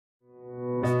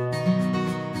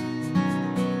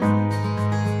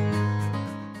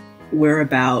We're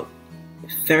about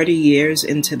 30 years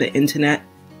into the internet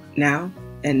now,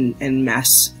 and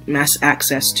mass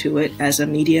access to it as a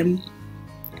medium.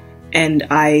 And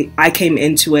I came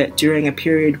into it during a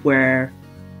period where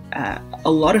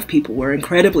a lot of people were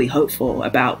incredibly hopeful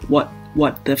about what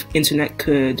the internet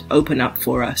could open up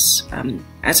for us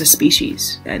as a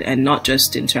species, and not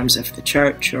just in terms of the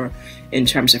church or in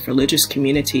terms of religious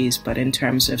communities, but in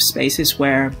terms of spaces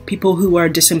where people who are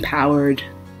disempowered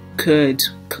could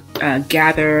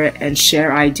gather and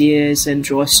share ideas and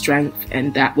draw strength,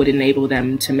 and that would enable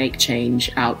them to make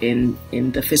change out in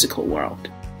the physical world.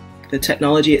 The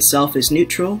technology itself is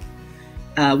neutral.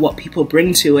 What people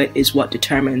bring to it is what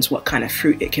determines what kind of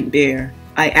fruit it can bear.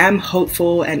 I am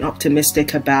hopeful and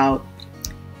optimistic about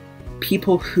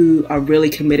people who are really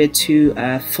committed to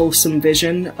a fulsome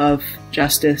vision of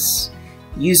justice,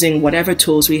 using whatever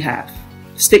tools we have.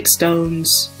 Stick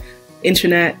stones,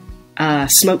 internet,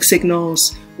 smoke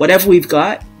signals, whatever we've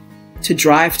got to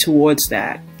drive towards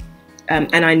that.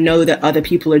 And I know that other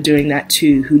people are doing that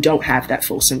too who don't have that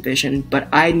fulsome vision, but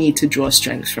I need to draw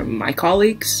strength from my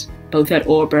colleagues, both at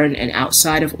Auburn and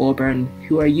outside of Auburn,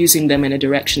 who are using them in a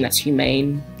direction that's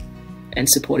humane and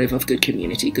supportive of good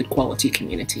community, good quality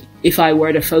community. If I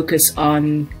were to focus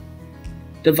on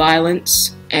the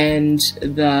violence and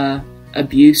the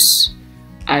abuse,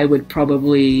 I would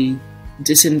probably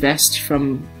disinvest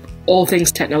from all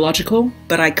things technological,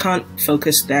 but I can't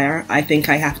focus there. I think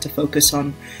I have to focus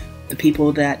on the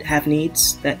people that have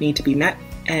needs that need to be met,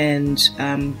 and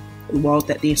a world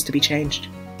that needs to be changed.